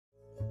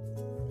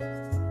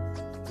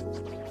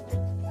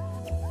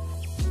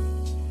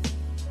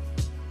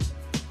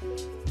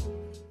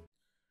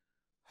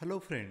Hello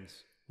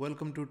friends,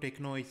 welcome to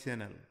TechnoEye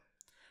channel.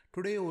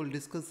 Today we will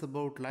discuss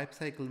about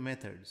lifecycle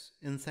methods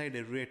inside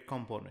a React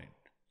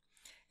component.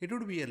 It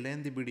would be a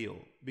lengthy video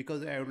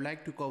because I would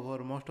like to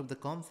cover most of the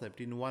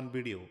concept in one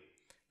video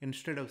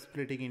instead of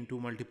splitting into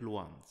multiple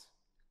ones.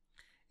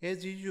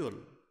 As usual,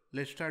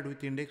 let's start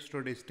with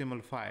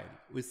index.html file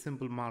with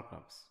simple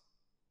markups.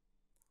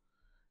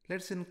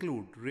 Let's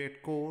include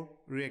React Core,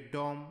 React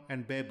DOM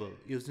and Babel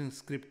using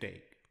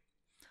script-tag.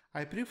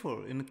 I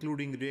prefer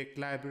including React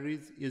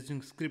libraries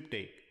using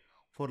script-tag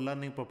for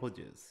learning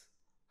purposes.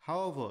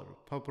 However,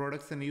 for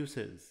production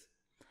uses,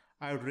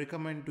 I would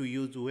recommend to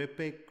use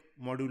Webpack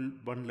module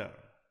bundler.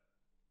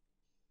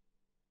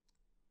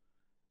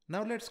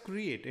 Now let's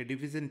create a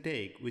division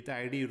tag with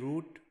ID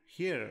root.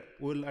 Here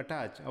we will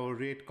attach our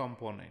React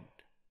component.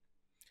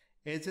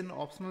 As an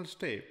optional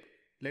step,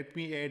 let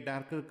me add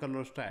darker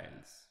color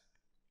styles.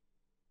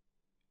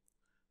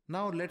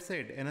 Now let's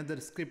add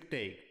another script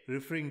tag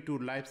referring to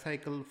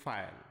lifecycle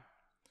file.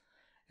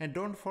 And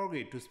don't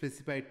forget to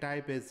specify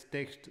type as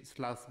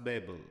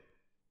text/Babel.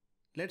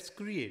 Let's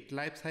create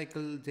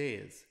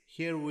lifecycle.js.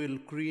 Here we will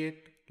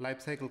create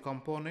lifecycle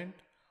component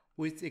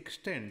which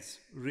extends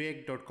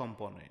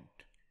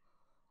react.component.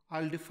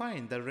 I'll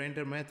define the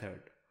render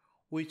method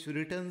which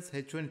returns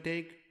h1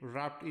 tag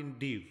wrapped in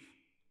div.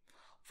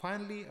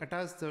 Finally,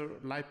 attach the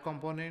live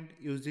component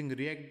using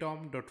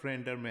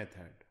react.dom.render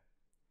method.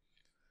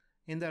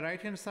 In the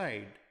right hand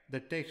side,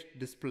 the text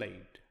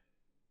displayed.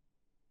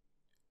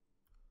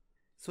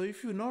 So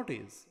if you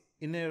notice,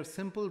 in a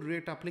simple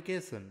React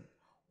application,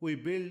 we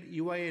build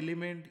UI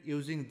element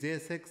using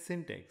JSX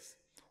syntax,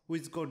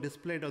 which got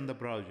displayed on the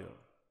browser.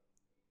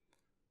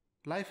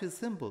 Life is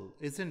simple,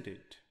 isn't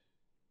it?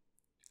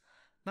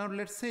 Now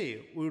let's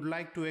say we would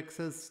like to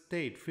access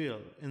state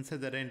field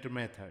inside the render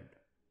method.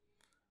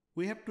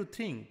 We have to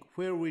think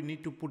where we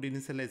need to put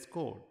initialize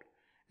code,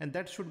 and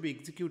that should be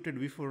executed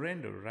before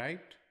render,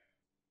 right?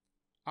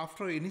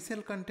 After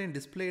initial content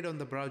displayed on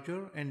the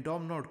browser and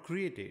DOM node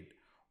created,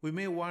 we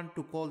may want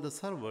to call the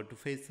server to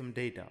fetch some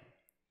data.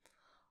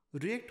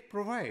 React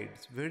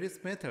provides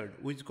various methods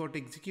which got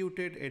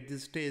executed at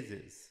these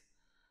stages.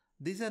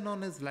 These are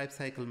known as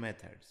lifecycle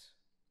methods.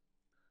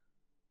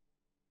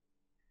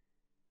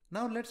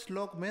 Now let's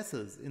log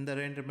message in the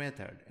render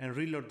method and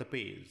reload the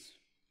page.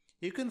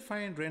 You can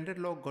find render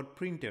log got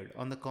printed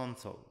on the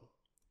console.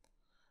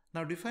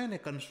 Now define a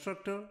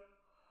constructor.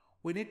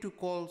 We need to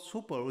call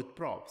super with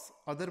props,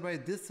 otherwise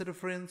this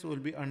reference will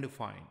be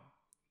undefined.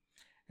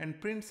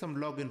 And print some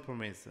log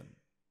information.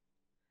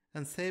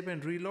 And save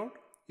and reload.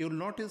 You'll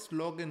notice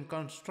log in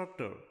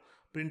constructor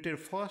printed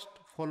first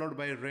followed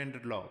by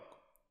render log.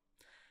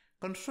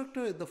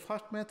 Constructor is the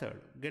first method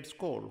gets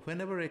called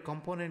whenever a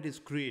component is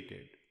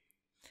created.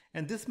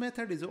 And this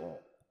method is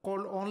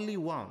called only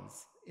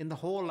once in the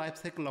whole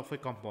lifecycle of a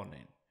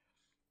component.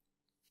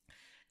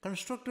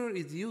 Constructor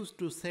is used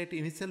to set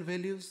initial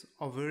values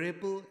of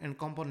variable and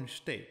component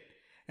state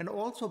and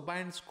also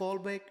binds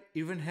callback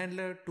event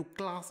handler to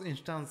class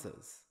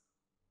instances.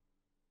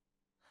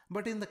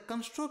 But in the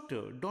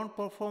constructor, don't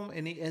perform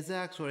any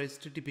AJAX or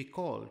HTTP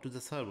call to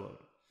the server,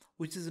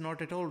 which is not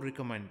at all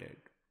recommended.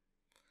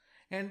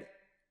 And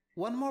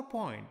one more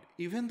point,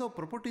 even though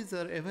properties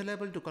are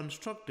available to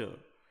constructor,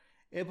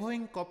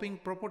 avoid copying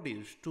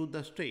properties to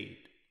the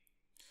state,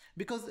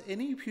 because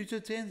any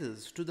future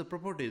changes to the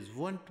properties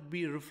won't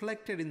be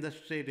reflected in the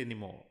state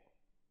anymore.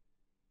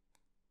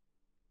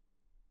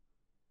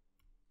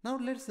 Now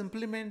let's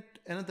implement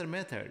another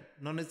method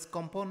known as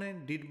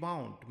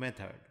componentDidMount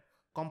method,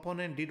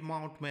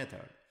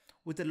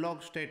 with a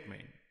log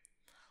statement.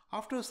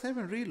 After save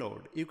and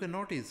reload, you can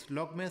notice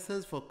log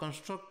message for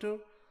constructor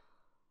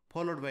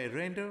followed by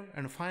render,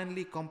 and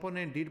finally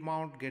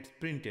componentDidMount gets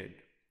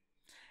printed.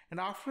 And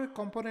after a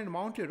component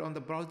mounted on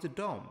the browser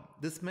DOM,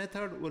 this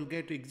method will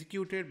get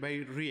executed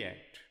by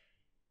React.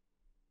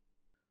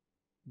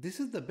 This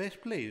is the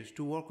best place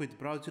to work with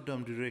browser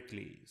DOM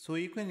directly, so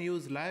you can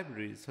use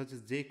libraries such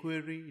as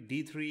jQuery,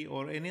 D3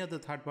 or any other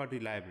third-party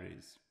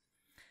libraries.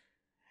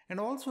 And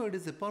also it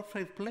is a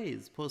perfect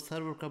place for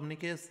server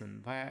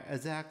communication via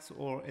AJAX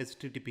or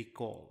HTTP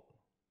call.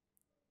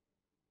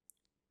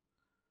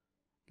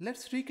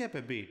 Let's recap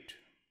a bit.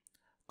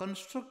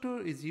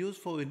 Constructor is used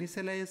for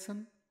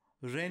initialization,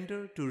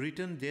 render to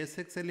return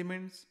JSX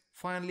elements.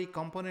 Finally,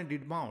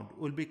 componentDidMount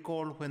will be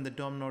called when the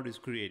DOM node is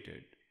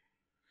created.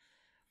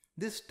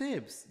 These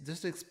steps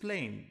just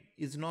explained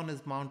is known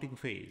as mounting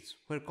phase,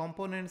 where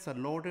components are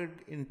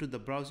loaded into the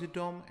browser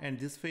DOM and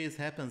this phase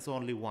happens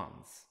only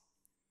once.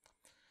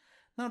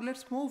 Now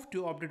let's move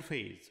to update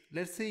phase.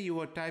 Let's say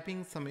you are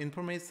typing some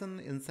information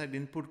inside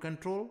input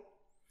control,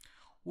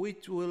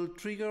 which will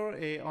trigger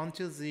a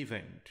onChange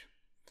event.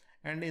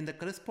 And in the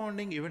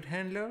corresponding event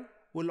handler,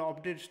 will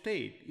update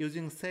state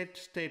using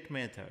setState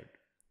method.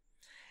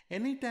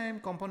 Anytime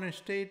component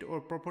state or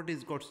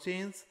properties got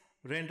changed,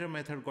 render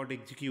method got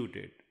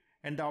executed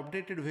and the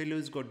updated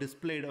values got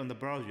displayed on the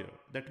browser.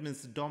 That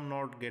means DOM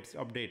node gets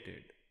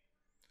updated.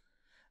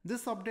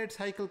 This update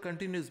cycle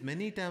continues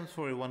many times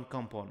for one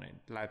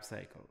component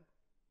lifecycle.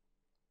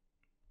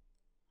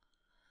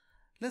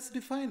 Let's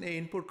define an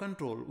input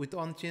control with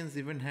onChange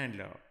event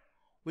handler.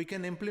 We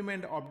can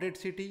implement update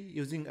city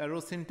using arrow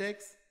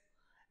syntax,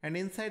 and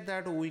inside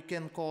that we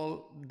can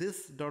call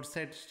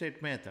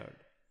this.setState method.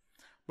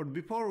 But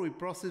before we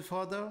proceed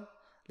further,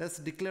 let's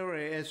declare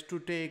a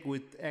s2 tag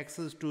with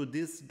access to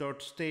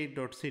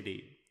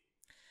this.state.city.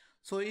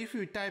 So if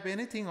we type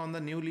anything on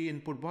the newly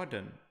input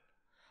button,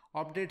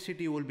 update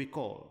city will be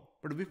called.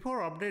 But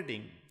before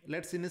updating,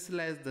 let's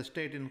initialize the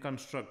state in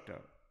constructor.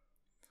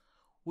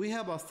 We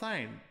have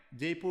assigned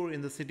Jaipur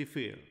in the city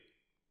field.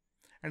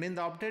 And in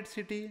the update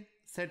city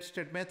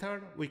setState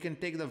method, we can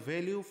take the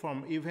value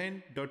from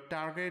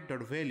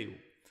event.target.value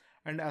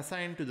and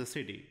assign to the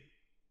city.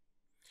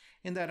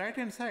 In the right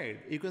hand side,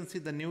 you can see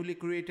the newly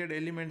created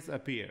elements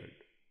appeared.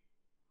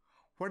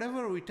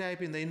 Whatever we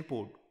type in the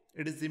input,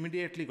 it is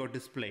immediately got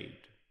displayed.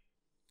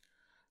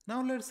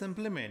 Now let's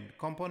implement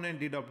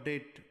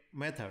componentDidUpdate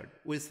method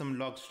with some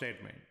log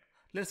statement.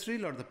 Let's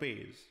reload the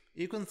page.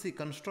 You can see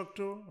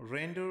constructor,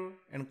 render,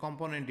 and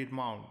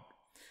componentDidMount.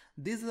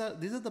 These are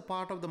the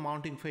part of the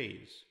mounting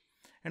phase.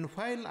 And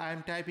while I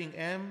am typing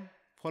M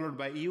followed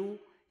by U,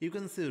 you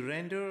can see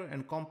render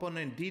and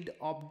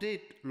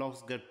componentDidUpdate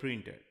logs get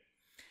printed.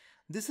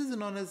 This is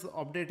known as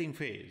updating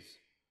phase.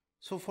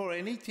 So for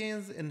any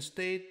change in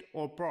state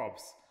or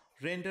props,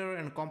 render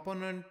and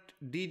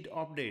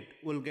componentDidUpdate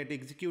will get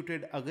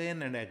executed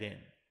again and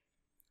again.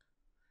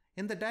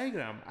 In the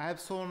diagram, I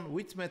have shown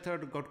which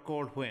method got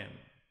called when.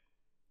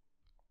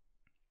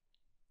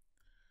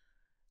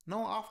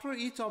 Now after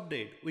each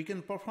update, we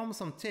can perform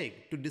some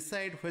check to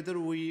decide whether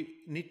we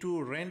need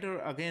to render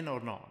again or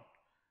not.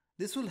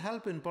 This will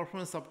help in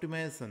performance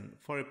optimization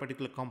for a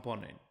particular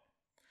component.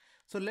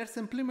 So let's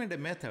implement a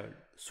method,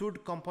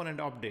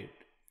 shouldComponentUpdate.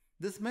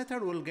 This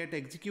method will get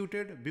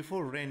executed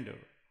before render.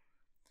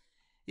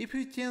 If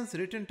you change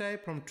return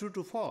type from true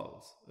to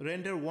false,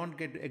 render won't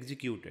get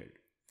executed.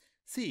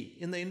 See,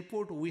 in the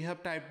input we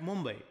have typed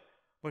Mumbai,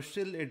 but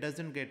still it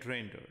doesn't get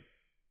rendered.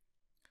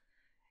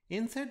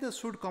 Inside the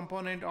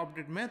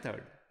shouldComponentUpdate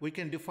method, we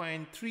can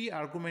define 3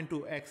 arguments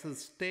to access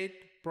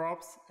state,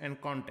 props,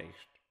 and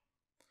context.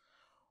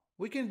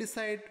 We can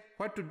decide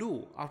what to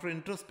do after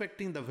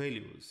introspecting the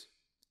values.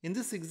 In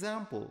this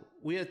example,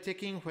 we are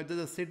checking whether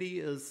the city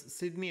is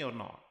Sydney or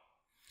not.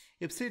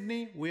 If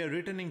Sydney, we are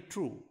returning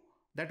true.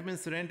 That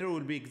means render will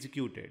be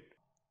executed.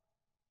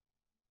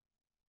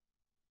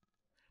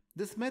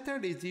 This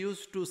method is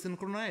used to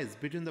synchronize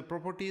between the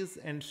properties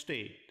and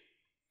state.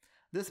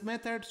 This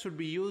method should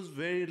be used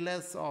very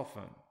less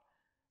often.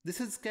 This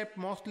is kept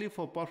mostly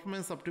for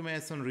performance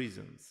optimization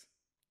reasons.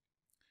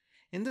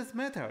 In this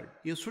method,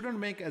 you shouldn't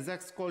make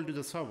AJAX call to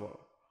the server.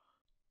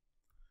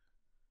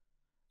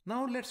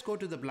 Now let's go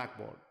to the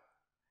blackboard.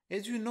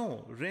 As you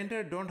know,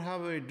 render don't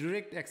have a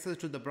direct access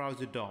to the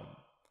browser DOM.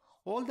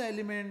 All the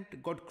elements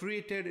got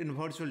created in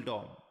virtual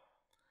DOM.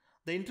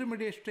 The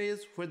intermediate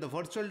stage where the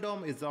virtual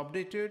DOM is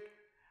updated,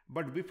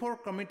 but before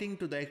committing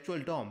to the actual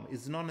DOM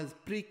is known as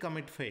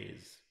pre-commit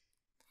phase.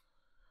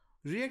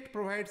 React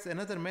provides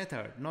another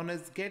method known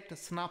as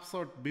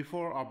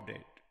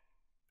getSnapshotBeforeUpdate.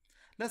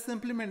 Let's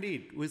implement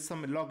it with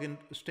some login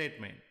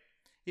statement.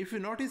 If you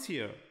notice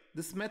here,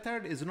 this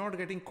method is not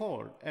getting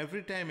called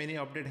every time any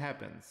update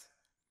happens.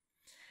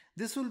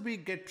 This will be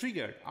get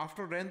triggered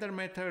after render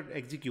method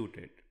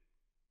executed.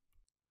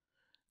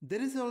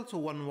 There is also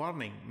one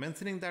warning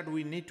mentioning that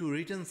we need to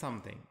return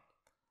something.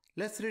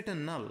 Let's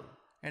return null,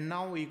 and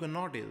now you can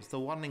notice the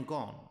warning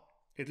gone.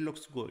 It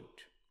looks good.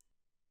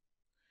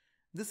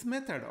 This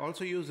method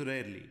also used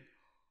rarely,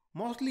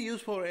 mostly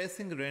used for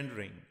async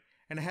rendering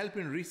and help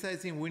in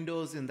resizing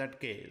windows in that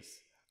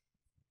case.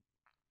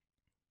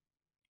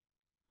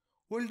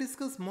 We'll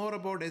discuss more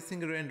about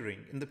async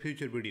rendering in the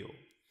future video.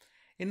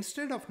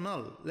 Instead of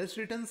null, let's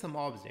return some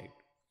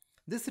object.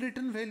 This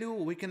return value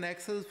we can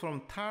access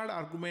from third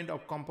argument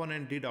of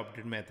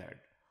componentDidUpdate method.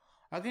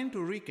 Again to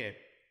recap,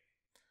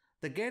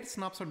 the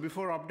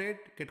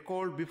getSnapshotBeforeUpdate get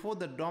called before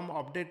the DOM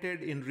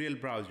updated in real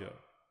browser.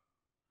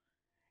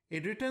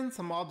 It returns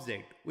some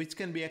object which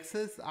can be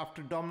accessed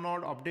after DOM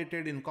node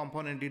updated in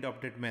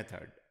componentDidUpdate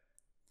method.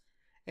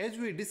 As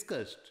we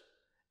discussed,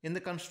 in the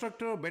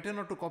constructor, better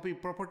not to copy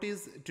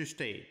properties to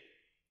state.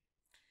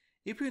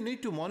 If you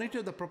need to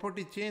monitor the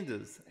property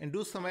changes and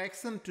do some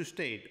action to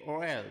state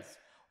or else,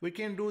 we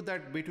can do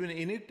that between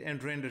init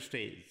and render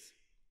stage.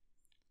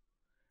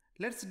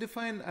 Let's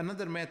define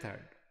another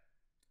method,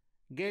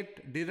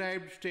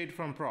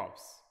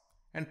 getDerivedStateFromProps,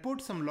 and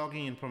put some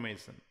logging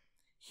information.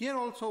 Here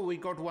also we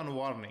got one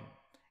warning,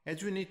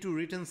 as we need to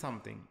return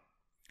something.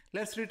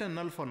 Let's return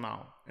null for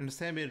now and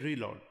save a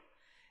reload.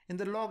 In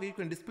the log you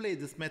can display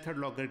this method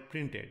log get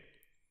printed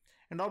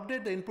and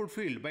update the input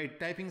field by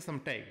typing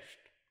some text.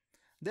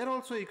 There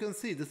also you can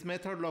see this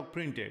method log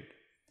printed.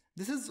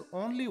 This is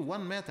only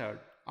one method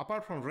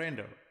apart from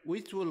render,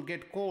 which will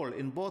get called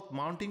in both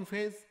mounting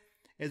phase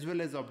as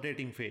well as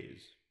updating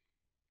phase.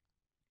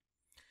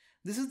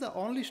 This is the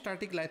only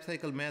static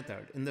lifecycle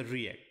method in the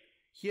React.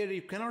 Here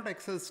you cannot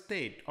access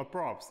state or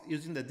props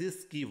using the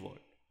this keyword.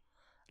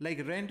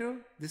 Like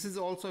render, this is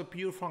also a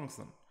pure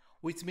function.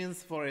 which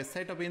means for a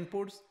set of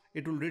inputs,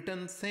 it will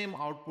return same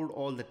output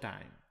all the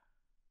time.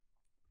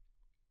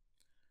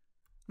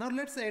 Now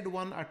let's add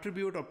one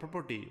attribute or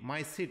property,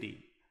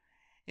 myCity.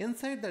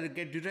 Inside the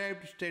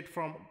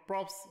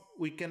getDerivedStateFromProps,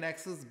 we can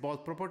access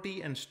both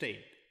property and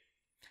state.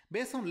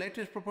 Based on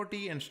latest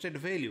property and state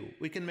value,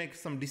 we can make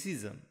some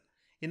decision.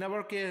 In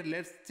our case,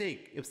 let's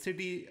check if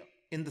city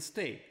in the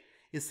state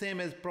is same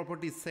as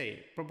property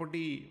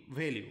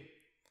value.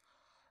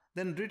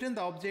 Then return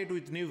the object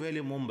with new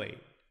value Mumbai.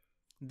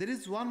 There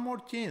is one more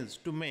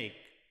change to make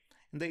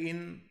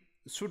in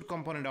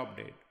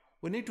shouldComponentUpdate.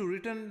 We need to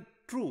return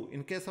true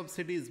in case of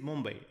city is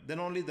Mumbai, then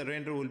only the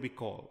render will be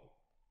called.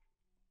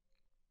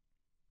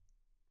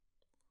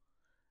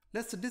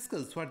 Let's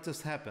discuss what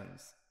just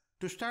happens.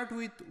 To start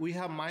with, we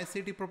have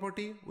myCity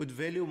property with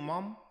value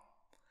mum,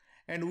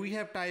 and we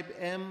have type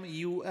mum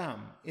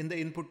in the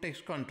input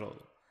text control.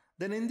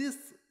 Then in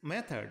this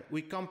method,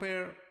 we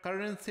compare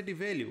current city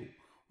value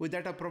with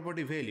that of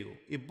property value.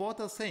 If both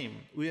are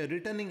same, we are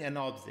returning an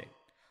object.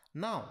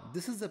 Now,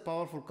 this is a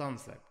powerful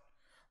concept.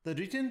 The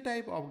return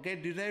type of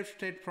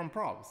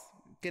getDerivedStateFromProps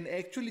can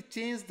actually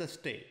change the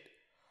state.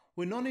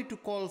 We no need to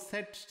call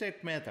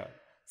setState method,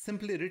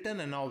 simply return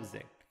an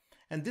object.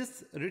 And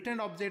this returned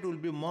object will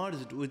be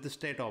merged with the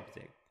state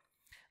object.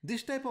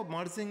 This type of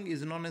merging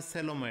is known as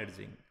shallow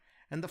merging,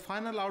 and the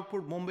final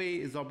output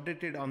Mumbai is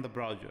updated on the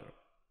browser.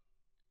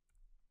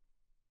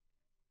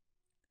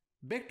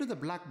 Back to the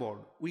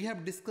blackboard, we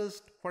have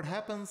discussed what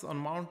happens on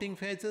mounting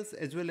phases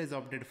as well as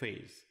update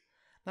phase.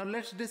 Now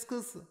let's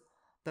discuss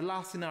the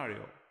last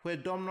scenario where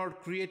DOM node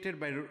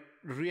created by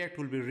React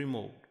will be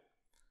removed.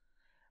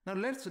 Now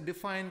let's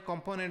define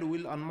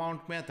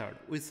componentWillUnmount method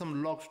with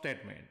some log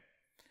statement.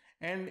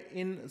 And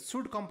in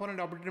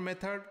shouldComponentUpdate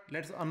method,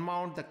 let's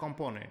unmount the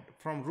component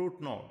from root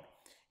node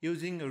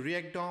using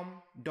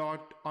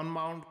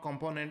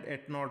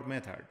react_dom.unmountComponentAtNode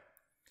method.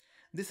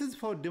 This is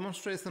for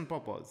demonstration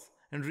purpose.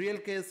 In real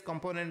case,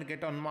 component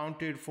get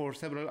unmounted for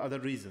several other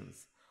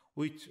reasons,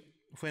 which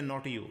were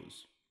not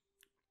used.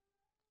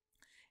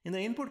 In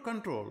the input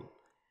control,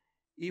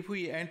 if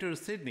we enter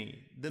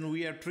Sydney, then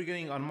we are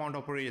triggering unmount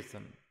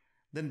operation.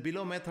 Then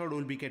below method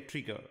will be get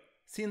trigger.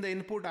 See in the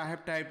input I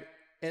have typed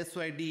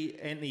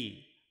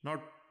SYDNE, not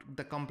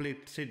the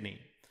complete Sydney.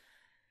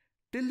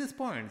 Till this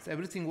point,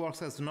 everything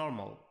works as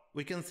normal.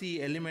 We can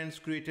see elements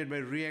created by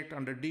React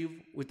under div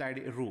with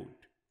ID root.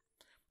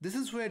 This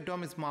is where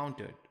DOM is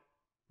mounted.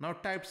 Now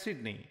type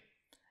Sydney,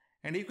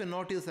 and you can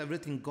notice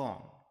everything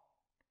gone.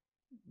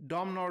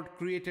 DOM node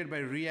created by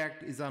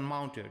React is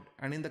unmounted,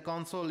 and in the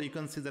console you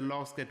can see the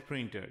logs get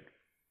printed.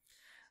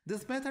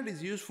 This method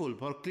is useful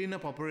for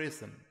cleanup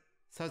operation,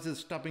 such as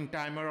stopping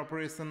timer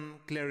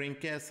operation, clearing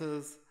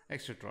caches,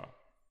 etc.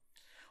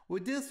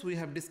 With this, we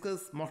have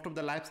discussed most of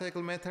the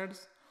lifecycle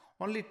methods.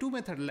 Only two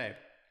methods left,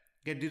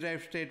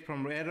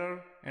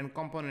 getDerivedStateFromError and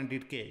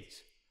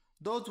componentDidCache.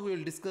 Those we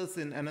will discuss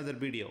in another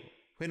video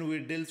when we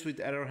deal with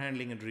error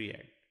handling in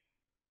React.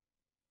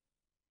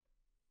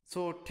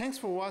 So thanks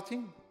for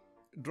watching.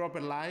 Drop a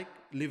like,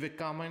 leave a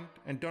comment,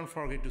 and don't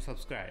forget to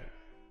subscribe.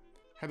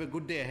 Have a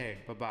good day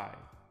ahead. Bye-bye.